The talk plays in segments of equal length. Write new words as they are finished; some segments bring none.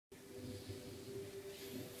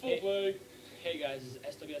Full play. Hey guys, this is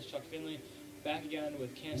SWS Chuck Finley, back again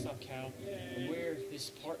with Can't Stop Cal. And this is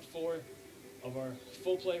part 4 of our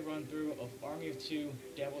full play run through of Army of Two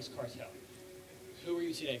Devil's Cartel. Who are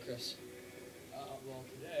you today, Chris? Well,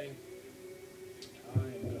 today I'm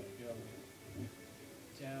going to go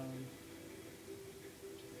down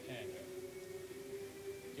to Panda.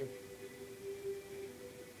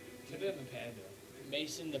 Today I'm the Panda.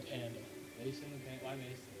 Mason the Panda. Mason the Panda. Why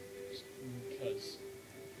Mason? Because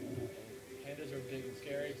pandas are big and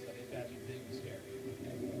scary, so they've got to be big and scary.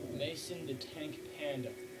 Mason the Tank Panda.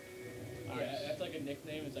 Alright, that's like a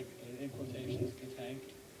nickname. It's like in quotations, the tank.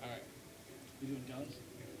 Alright. You doing guns?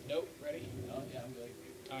 Nope. Ready? Oh, yeah, I'm good.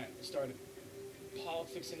 Alright, let's start it.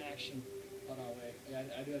 Politics in action. Hold on, wait. Yeah,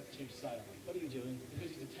 I do have to change the side on him. What are you doing?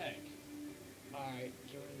 Because he's a tank. Alright,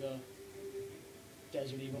 you're the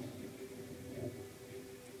Desert Eagle.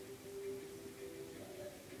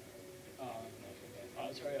 Oh,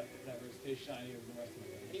 let's hurry up. Whatever, it stays shiny over the rest of the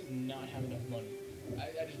I day. do not have enough money.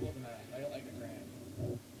 I just rolled the math. I got like $1 grand.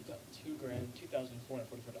 You got $2,000,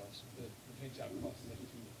 $2,444. The paint job costs like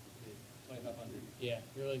 $2,500. Yeah,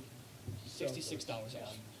 you're like $66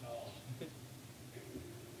 off. Oh.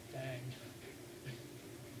 Dang.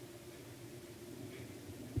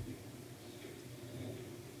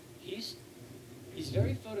 He's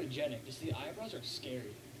very photogenic. Just the eyebrows are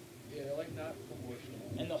scary. Yeah, they're like not proportional.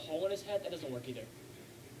 And the hole in his head, that doesn't work either.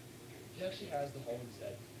 He actually has the hole in his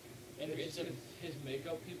head. And it's a his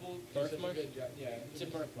makeup people do such birthmark? a good job. Yeah, It's a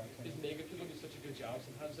birthmark. His makeup people do such a good job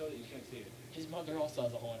sometimes though that you can't see it. His mother also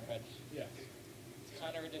has a hole in her head. Yes. It's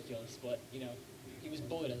kind of ridiculous, but, you know, he was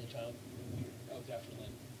bullied as a child. Oh,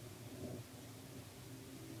 definitely.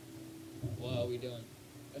 What are we doing?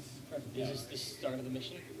 This is present day. Is this the start of the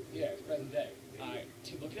mission? Yeah, it's present day. Alright,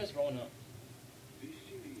 dude, look at us rolling up.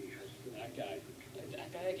 That guy.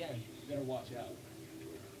 That guy again. You better watch out.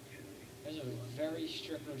 There's a very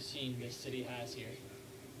strict routine this city has here.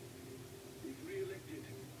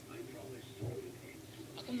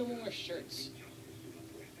 How come no one wears shirts?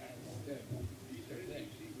 That's their thing.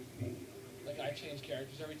 Like I change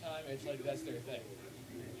characters every time. It's like that's their thing.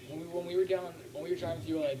 When we were driving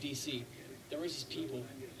through DC, there was these people,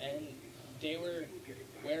 and they were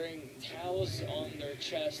wearing towels on their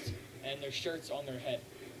chest and their shirts on their head.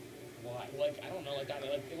 Why? Like, I don't know, like that.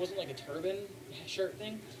 Like, it wasn't like a turban shirt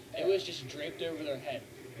thing. It was just draped over their head.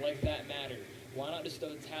 Like that mattered. Why not just throw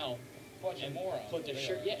the towel and put the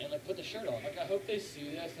shirt? Yeah, and like put the shirt on. Like I hope they see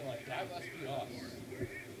this and like that must be us.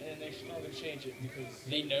 And they should probably change it because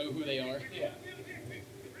they know who they are. Yeah.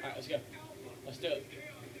 All right, let's go. Let's do it.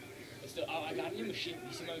 Let's do it. Oh, I got a new machine.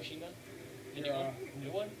 You see my machine gun? The new one.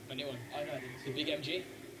 New one? My new one. I know. The big MG.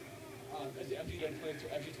 Is it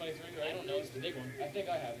MG23, right? I don't know. It's the big one. I think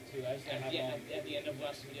I have it too. I just don't have it. At the end of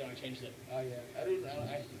last video, I changed it. Oh yeah.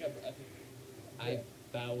 I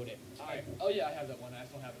bowed it. Alright. Oh yeah, I have that one. I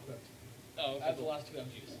just don't have it equipped. Oh, okay. I have the last 2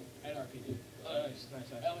 MGs and RPG. Oh, nice,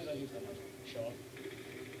 nice. I only don't use that much. Show up.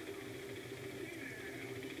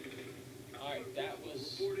 Alright, that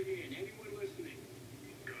was. Where are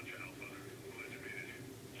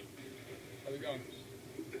we going?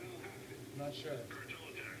 I'm not sure.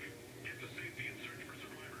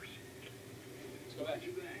 Let's go back.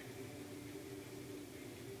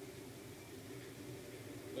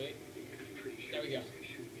 Wait. There we go.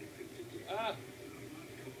 Ah!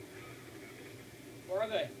 Where are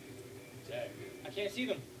they? Dang. I can't see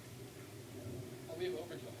them. Oh, we have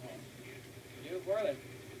overkill, huh? Where are they?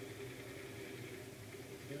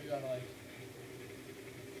 Here we gotta like...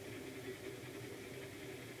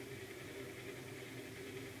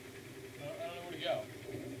 I don't know where to go.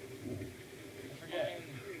 I forget.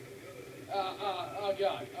 Oh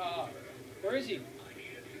god. Where is he?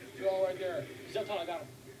 He's all right there. He's up top, I got him.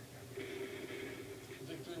 There's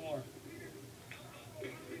like 3 more.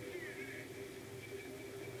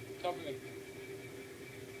 Cover me.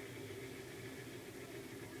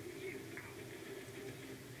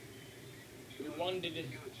 You're one-ditted.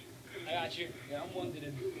 I got you. Yeah, I'm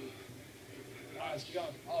one-ditted. Alright, let's keep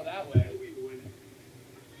going. Oh, that way.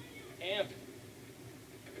 Amp.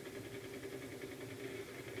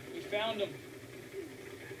 We found him.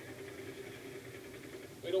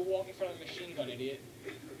 Way to walk in front of a machine gun, idiot.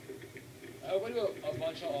 I hope I do a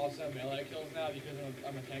bunch of awesome melee kills now because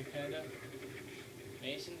I'm a tank panda.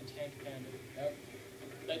 Mason the Tank Panda. Yep.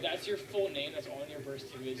 Like, that's your full name that's on your birth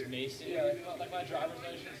certificate is Mason. Yeah, like my driver's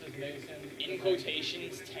license says Mason. In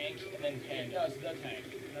quotations, tank, and then panda. No, it's the tank.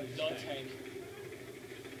 The tank.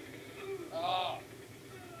 Ah!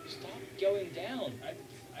 Stop going down. I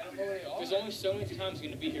don't know where they are. There's only so many times I'm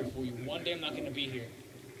going to be here for you. One day I'm not going to be here.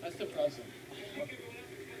 That's depressing.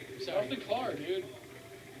 So Get off the car, dude.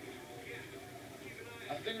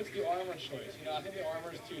 think it's the armor choice. You know, I think the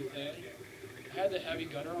armor is too thin. I had the heavy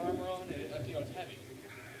gunner armor on, and I think it was heavy.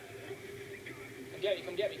 Come get me,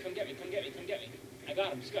 come get me, come get me, come get me, come get me. I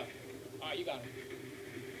got him, let's go. Alright, you got him.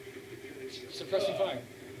 Suppressing fire.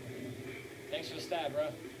 Thanks for the stab, bro.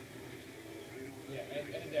 Yeah,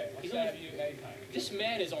 any day. I'll stab you anytime. This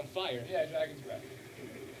man is on fire. Yeah, Dragon's Breath.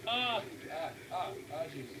 Jeez.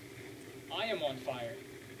 I am on fire.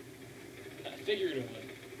 Figuratively.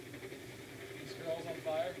 This girl's on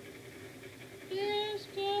fire? This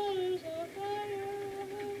girl is on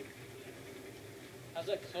fire. How's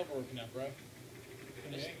that cover working out, bro?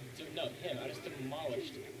 No, him. I just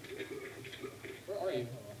demolished. Where are you?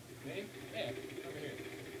 Me? Yeah. Over here.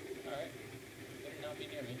 Alright. Better not be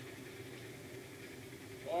near me.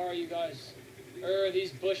 Where are you guys?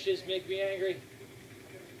 These bushes make me angry.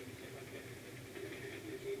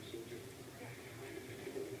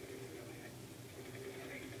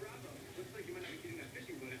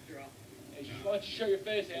 Why don't you show your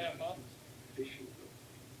face, Anna, huh?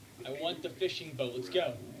 I want the fishing boat. Let's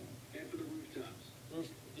go. Roof.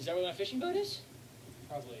 Is that where my fishing boat is?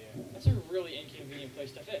 Probably, yeah. That's a really inconvenient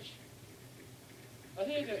place to fish. I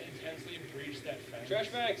think I intensely breached that fence. Trash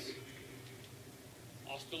bags.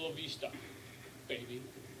 Hasta la vista, baby.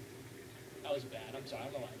 That was bad. I'm sorry.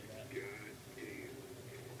 I'm not lying to that.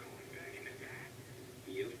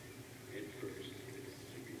 Yep. Head first.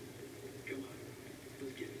 Come on.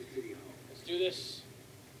 Let's get to City Hall. Let's do this.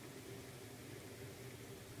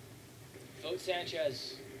 Vote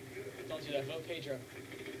Sanchez. Don't do that. Vote Pedro.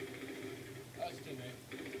 That was a teammate.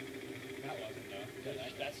 That wasn't, though. Yeah,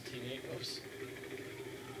 that's a teammate. Oops.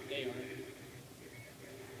 They aren't.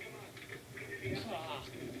 Ah.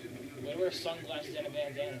 Way to wear sunglasses and a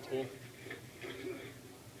bandana, tool.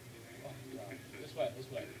 Oh, God. This way, this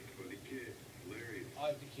way. I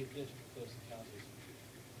have to keep this close to houses.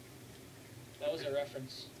 That was a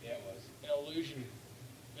reference. Yeah, it was. An illusion.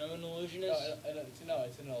 You know what an illusion is? It's an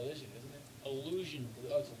illusion, isn't it? Illusion.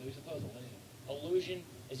 Oh, it's an illusion. I thought it was a illusion. Illusion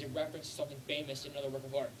is a reference to something famous in another work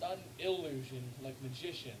of art. Not an illusion, like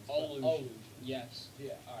magicians. Illusion. Illusion. Yes.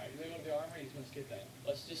 Yeah, alright. You want to go to the armory? He's going to skip that.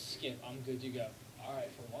 Let's just skip. I'm good to go.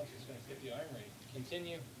 Alright, for once, he's going to skip the armory.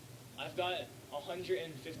 Continue. I've got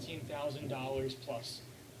 $115,000 plus.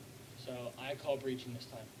 So I call breaching this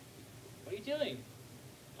time. What are you doing?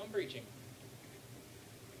 I'm breaching.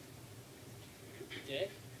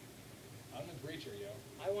 Dick? I'm the breacher, yo.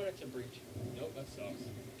 I wanted to breach. Nope, that sucks.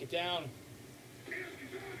 Get down.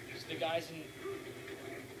 Just the guys in...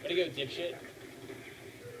 Way to go, dipshit.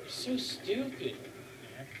 You're so stupid.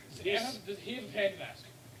 Does he have a panda mask?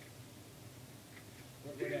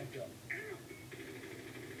 Where'd that go?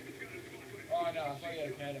 Oh, no, I thought he had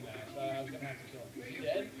a panda mask. I was going to have to kill him. Is he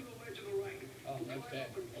dead? Oh, that's dead.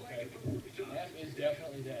 Okay. F is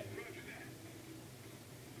definitely dead.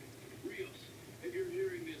 Rios, if you're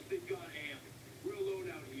hearing this, they've got amp. We're alone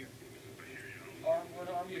out here. We're an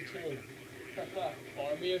army of two.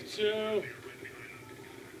 Army of two.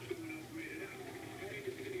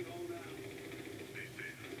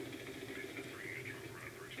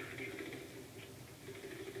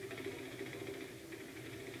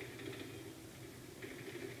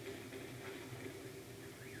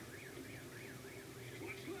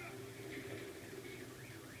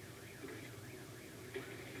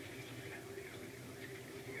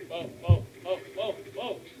 Whoa, whoa, whoa, whoa,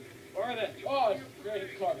 whoa. Where are they? Oh, grenade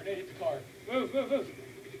hit the car. Grenade hit the car. Move, move, move.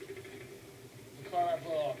 The car might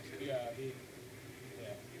blow up. Yeah.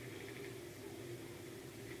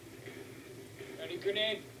 Ready,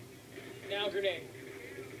 grenade. Now grenade.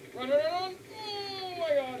 Run, run, run, run. Oh my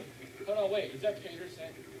god. Hold on, wait. Is that Pedro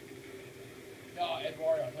saying? No,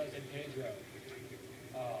 Eduardo. I thought it said Pedro.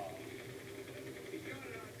 Oh.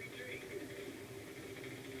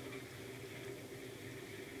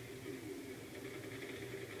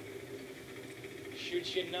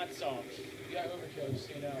 Shoot your nuts off. You got overkill, just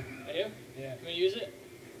so you know. I do? Yeah. I'm gonna use it?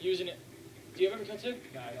 Using it. Do you have overkill too?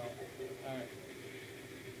 No, I don't. Alright.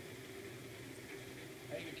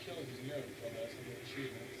 I think your kills is your overkill, though, so I get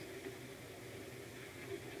achievements.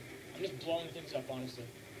 I'm just blowing things up, honestly.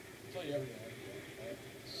 I'll tell you everything. Right?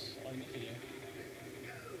 It's on the video.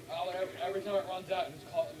 Every time it runs out, just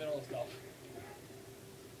call it in the middle of stuff.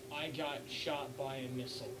 I got shot by a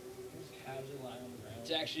missile. Just casually lying on the ground.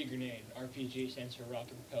 It's actually a grenade. RPG stands for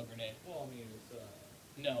rocket propelled grenade. Well, I mean, it's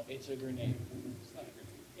No, it's a grenade. it's not a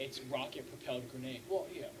grenade. It's rocket propelled grenade. Well,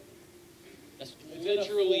 yeah. That's It's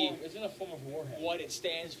literally it's in a form of warhead. what it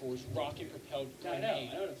stands for is rocket propelled I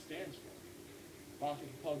grenade. know what it stands for. Rocket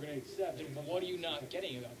propelled grenade 7. Then what are you not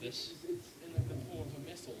getting about this? It's in the form of a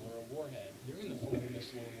missile or a warhead. You're in the form of a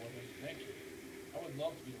missile or warhead. Thank you. I would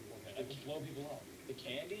love to be a warhead. I could blow people up. The The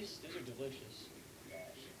candies, those are delicious.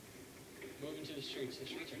 Gosh. Moving to the streets. The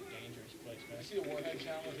streets are a dangerous place, I man. see the warhead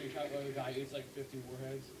challenge where you try where the guy eats like 50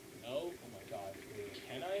 warheads. No? Oh my god.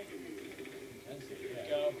 Can I? Intensity, yeah.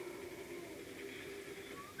 Go.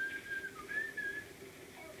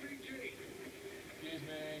 Excuse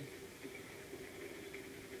me.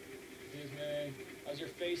 Excuse me. How's your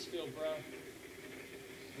face feel, bro?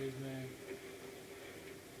 Excuse me.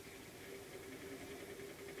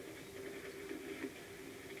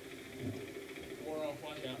 Or I'll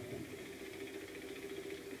find out.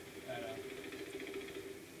 I know.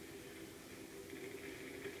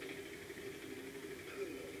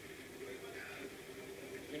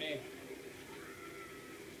 Grenade.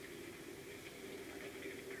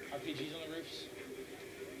 RPGs on the roofs.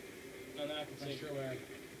 None that I can Not see. sure where.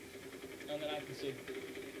 None that I can see.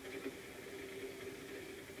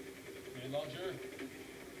 Grenade launcher.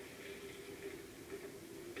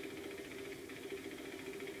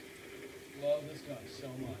 Love this gun so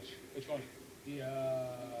much. Which one? The I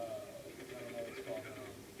don't know what it's called now.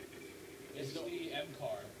 It's Is it the M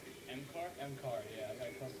car. M-car? M car, yeah, I got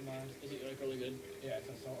it customized. Is it like really good? Yeah, it's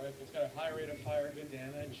an assault rifle. It's got a high rate of fire, good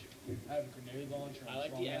damage. I have a grenade launcher. I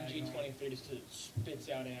like the MG23 just 'cause it spits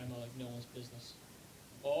out ammo like no one's business.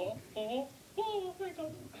 Oh, my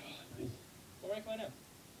god. What rank am I now?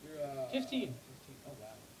 You're 15. 15. Oh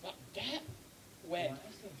wow. Wow, that went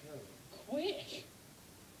Blasting through. quick.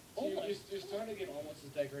 So Oh you're, my, you're starting to get almost as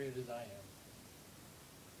decorated as I am.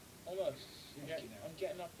 almost. You're getting there. I'm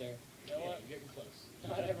getting up there. You know Yeah, what? you're getting close.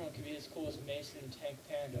 Not everyone can be as cool as Mason and Tank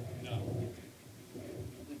Panda. No.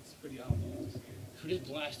 It's pretty obvious. Should we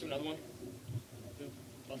just blast through another one?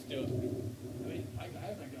 Let's do it. I mean, I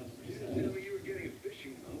have my guns pretty Tell set. me you were getting a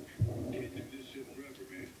fishing boat. Can't do this shit forever,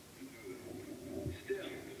 man. You know that. Still,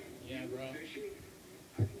 Yeah, bro. fishing?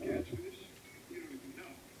 I can catch fish. You don't even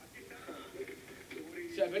know. So what do you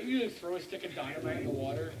See, I bet you just throw a stick of dynamite in the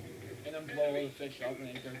water and then blow all the fish up and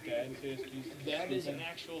then they're dead. So you just use That is an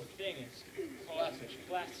actual thing. It's called Blast fishing.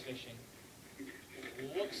 blast fishing.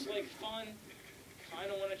 Looks like fun. Kind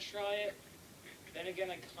of want to try it. Then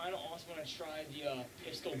again, I kind of also want to try the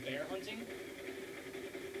pistol bear hunting,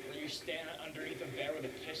 where you stand underneath a bear with a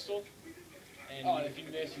pistol. And Oh, and if you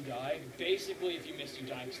miss, you die? basically, if you miss, you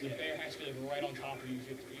die because the bear has to be like right on top of you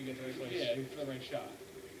if you get the right place. Yeah, for the right shot.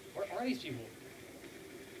 Where are these people?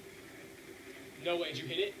 No way, did you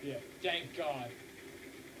hit it? Yeah. Thank God.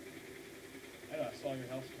 I know, I saw your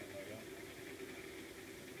health scan logo.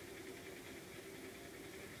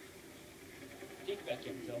 Peek back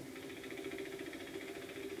in, Phil.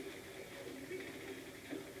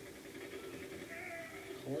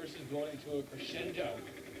 Chorus is going into a crescendo.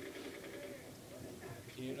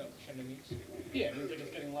 Do you know what crescendo means? Yeah, it means like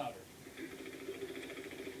it's getting louder.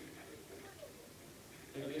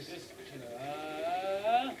 Is this?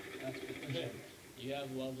 That's crescendo. You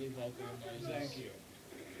have lovely vocal noises. Thank you.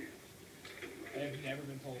 I have never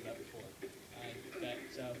been told that before. I bet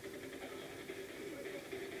so. What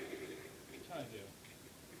you trying to do?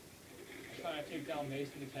 I'm trying to take down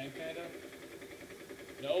Mason the Tank Panda.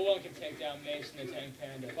 No one can take down Mason the Tank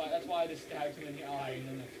Panda. That's why I just stabbed him in the eye and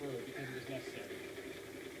then I threw it because it was necessary.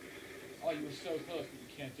 Oh, you were so close, but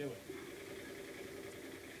you can't do it.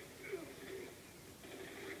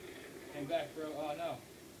 Hang back, bro. Oh, no.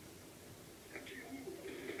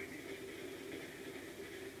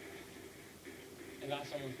 I got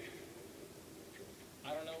someone.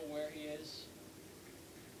 I don't know where he is.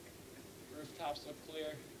 Rooftops look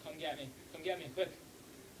clear. Come get me. Come get me. Quick.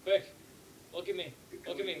 Quick. Look at me.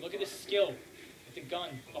 Look at me. Look at this skill. With the gun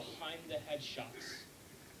behind the headshots.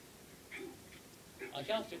 I like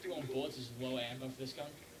how 51 bullets is low ammo for this gun.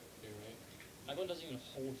 You're right. My gun doesn't even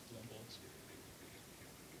hold 51 bullets.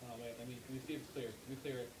 Oh, wait. Let me see if it's clear. Let me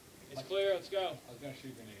clear it. It's clear. Let's go. I was going to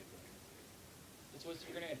shoot a grenade. Let's what's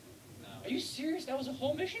the grenade. No. Are you serious? That was a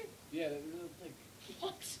whole mission? Yeah, that was like...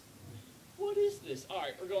 What? What is this?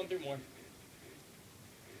 Alright, we're going through more.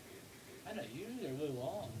 I know, usually they're really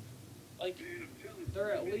long. Like,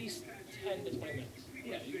 they're at least 10 to 20 minutes.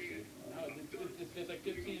 Yeah, usually. No, it's like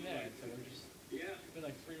 15 minutes, so we're just... Yeah, It's been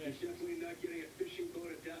like 3 you're minutes. definitely not getting a fishing boat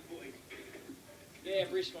at that point. Yeah,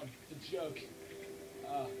 breach one. It's a joke.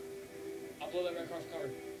 I'll blow that red car for cover.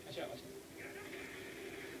 Watch out, watch out.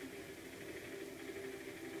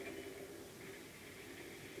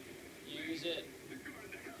 Use it.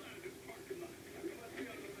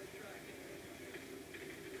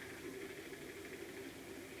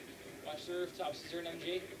 Watch the rooftops. Is there an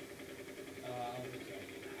MG? I don't think so.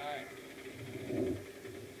 Alright. Move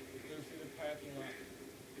through the parking lot.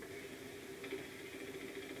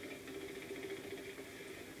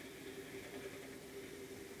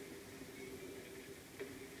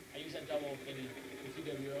 that double thingy. The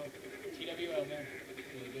TWO. TWO, man.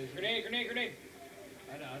 Yeah, Grenade, grenade, grenade!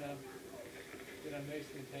 I know. Then I'm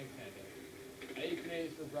wasting the tank panda. I ate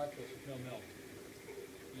grenades for breakfast with no milk.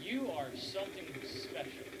 You are something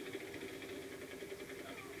special.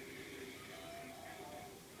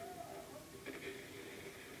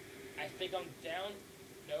 I think I'm down.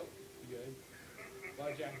 Nope. You good?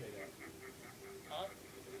 Why'd Jack say that? Huh?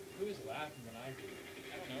 Who was laughing when I did?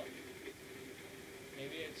 I don't know.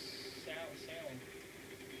 Maybe it's Salem.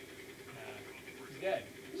 Nah. He's dead.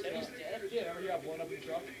 Said he's dead? Yeah, remember he got blown up in the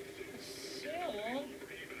truck? Salem?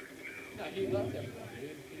 No, he left everyone,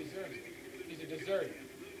 dude. He deserves it. He's a deserter.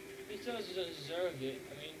 He does deserve it.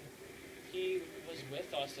 I mean, he was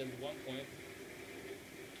with us at one point.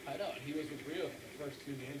 I know, he was with Rio in the first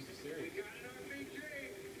 2 games of the series.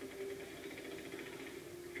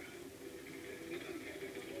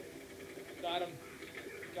 Got him.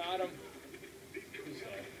 Got him. Who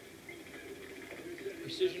said?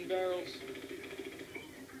 Precision barrels.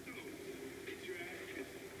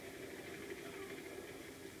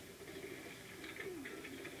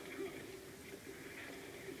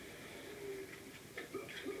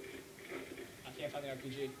 I can't find the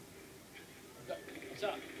RPG. What's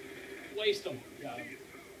up? Waste them. Yeah.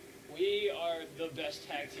 We are the best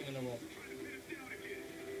tag team in the world.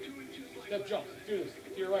 Step jump. Do this.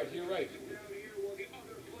 To your right, to your right.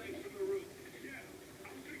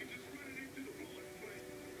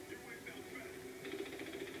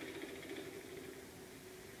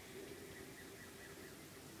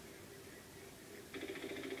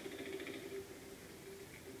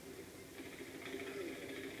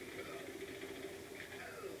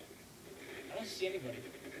 I don't see anybody.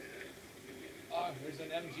 Ah, there's an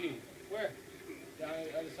MG. Where? Down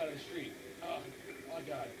the other side of the street. Oh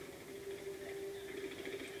God.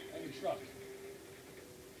 And the truck.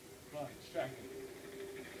 Come on, distract him.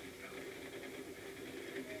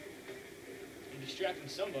 You're distracting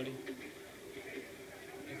somebody.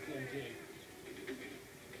 It's the MG.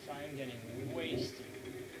 So I'm getting wasted.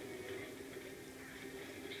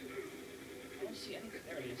 I don't see anything.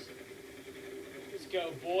 There it is. Let's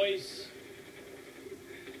go, boys.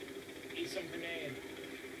 Eat some grenade.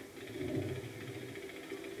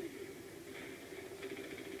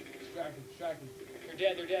 Distract him.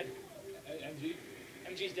 They're dead. MG?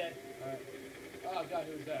 MG's dead. Alright. Oh God,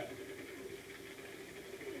 who's that?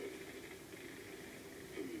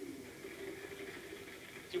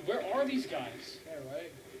 Dude, where are these guys? There,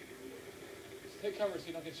 right? Just take cover so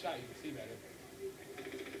you don't get shot, you can see better.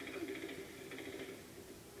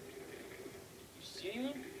 You see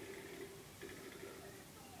anyone?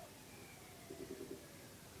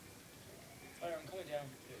 Alright, I'm coming down.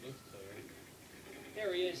 It looks so, right?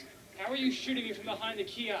 There he is. How are you shooting me from behind the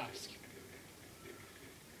kiosk?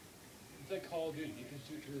 It's like Call of Duty, you can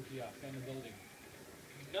shoot through the kiosk and the building.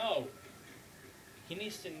 No. He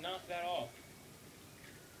needs to knock that off.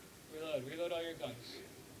 Reload all your guns.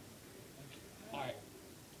 Alright.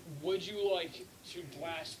 Would you like to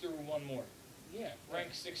blast through one more? Yeah.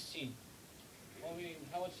 Rank 16. Well, I mean,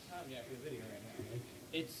 how much time do you have for the video right now? Like,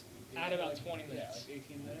 It's at about 20 Yeah, minutes. like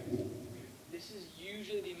 18 minutes? This is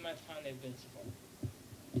usually the amount of time they've been so far.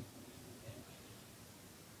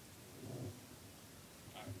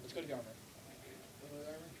 Alright, let's go to the armory.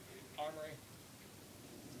 Armory.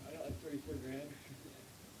 I got like 34 grand.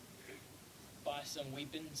 Buy some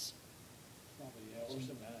weapons. Probably, yeah, or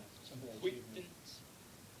some masks. Some for achievement. weapons.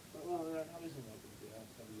 Well, how many some weapons do you have?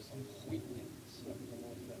 Probably just Some some weapons. weapons are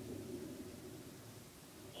more expensive.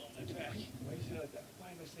 Oh, my back. Why you say it like that?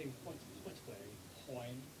 Why am I saying points player?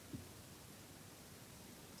 Coin.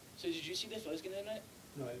 So did you see the Fuzz game tonight?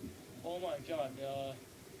 No, I didn't. Oh my god,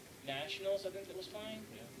 Nationals, I think that was playing.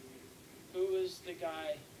 Yeah. Who was the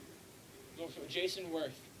guy? Jason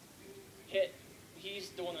Worth. He's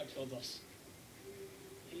the one that killed us.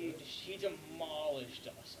 He demolished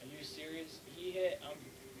us. Are you serious? He hit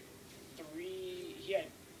he had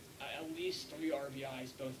at least 3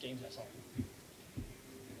 RBIs both games I saw.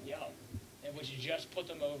 Yo. And which just put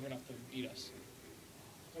them over enough to beat us.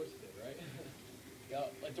 Of course you did, right? Yeah,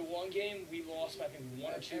 like the one game we lost by I think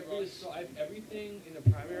 1 or 2 runs. So I have everything in the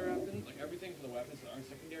primary weapon, like everything for the weapons that aren't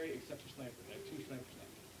secondary except for snipers. I have 2 snipers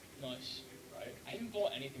left. Nice. Right? I haven't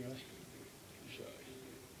bought anything really. You should.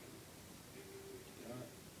 Yeah.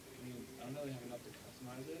 I mean, I don't really have enough to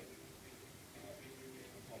customize it.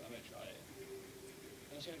 I'm gonna try it.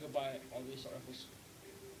 I'm just gonna go buy all these rifles.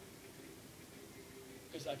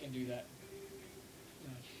 Because I can do that.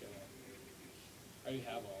 No, shut up. I already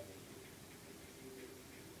have all of them.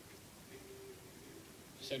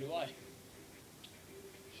 So do I.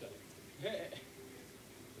 Shut up. You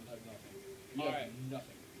have nothing. You All have right.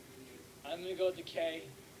 nothing. I'm gonna go with the K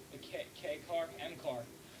car, M car.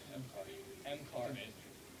 Amazing.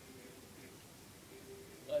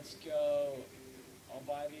 Let's go. I'll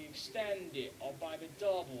buy the extended. I'll buy the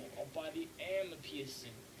double. I'll buy the ammo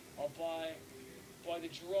piercing. I'll buy the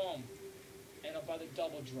drum, and I'll buy the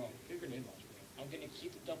double drum. Get a grenade launcher. I'm gonna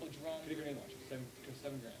keep the double drum. Get a grenade launcher. Seven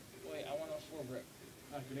grand. Wait, I want a 4 grip.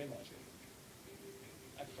 Grenade launcher.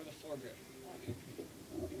 I prefer the 4 grip.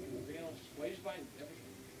 Grenade launcher. Why are you just buying everything?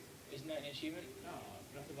 Isn't that an achievement? No,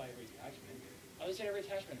 you don't have to buy every attachment. I just said every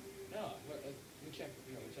attachment. No, let me check.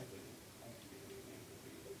 Let me check it.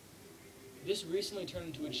 This recently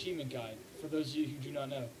turned into achievement guide, for those of you who do not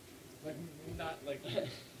know. Like, not like...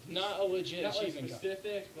 Not a legit not like achievement guide.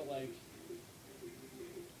 specific, but like...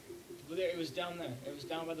 But there, it was down there. It was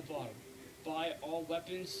down by the bottom. Buy all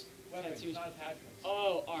weapons, tattoos. not attachments.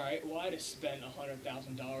 Oh, alright. Well, I just spent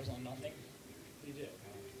 $100,000 on nothing. You did.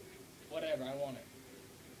 Whatever, I want it.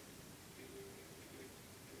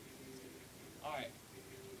 Alright.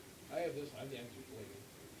 I have this. I have the energy for you.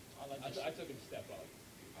 I like this. I took it a step up.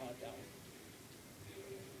 I like that one.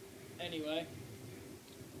 Anyway,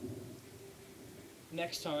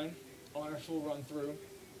 next time on our full run through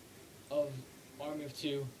of Army of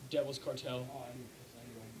Two, Devil's Cartel,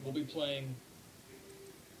 we'll be playing,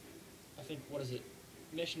 I think, what is it?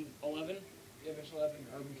 Mission 11? Yeah, Mission 11,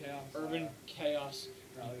 Urban Chaos. Urban Chaos.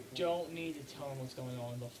 Rally You point. don't need to tell them what's going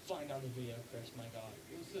on. They'll find out in the video, Chris. My God.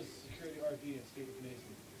 This is Security RP and Escape with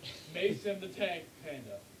Mason. Mason the Tank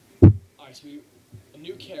Panda. Alright, so a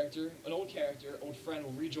new character, an old character, old friend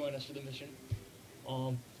will rejoin us for the mission.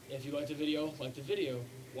 If you like the video,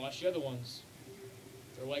 watch the other ones.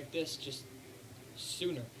 They're like this, just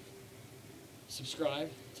sooner.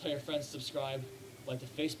 Subscribe, tell your friends to subscribe, like the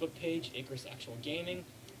Facebook page, Icarus Actual Gaming,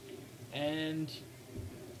 and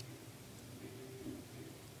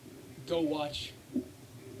go watch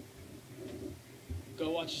The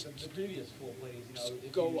previous full plays, you know,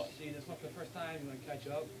 if Go you what? see this one for the first time, you want to catch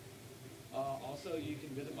up. Also, you can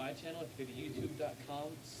visit my channel if you go to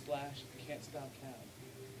youtube.com/can'tstopcow.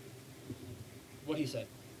 what he said.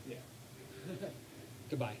 Yeah.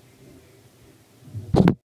 Goodbye.